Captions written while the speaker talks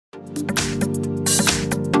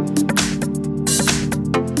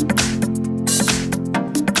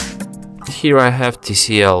Here I have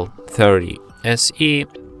TCL 30 SE,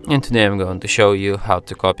 and today I'm going to show you how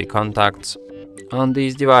to copy contacts on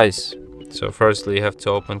this device. So firstly you have to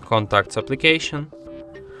open Contacts application,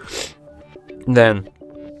 then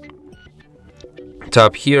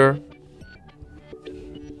tap here,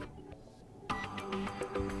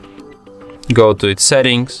 go to its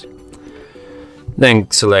settings, then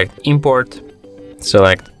select Import,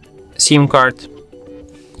 select SIM card.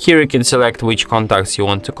 Here you can select which contacts you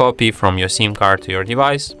want to copy from your SIM card to your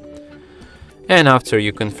device, and after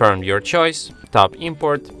you confirm your choice, tap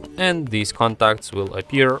Import, and these contacts will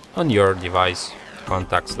appear on your device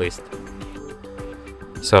contacts list.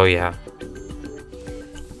 So yeah,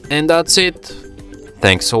 and that's it.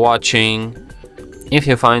 Thanks for watching. If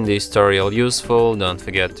you find this tutorial useful, don't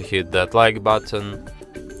forget to hit that like button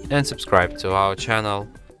and subscribe to our channel.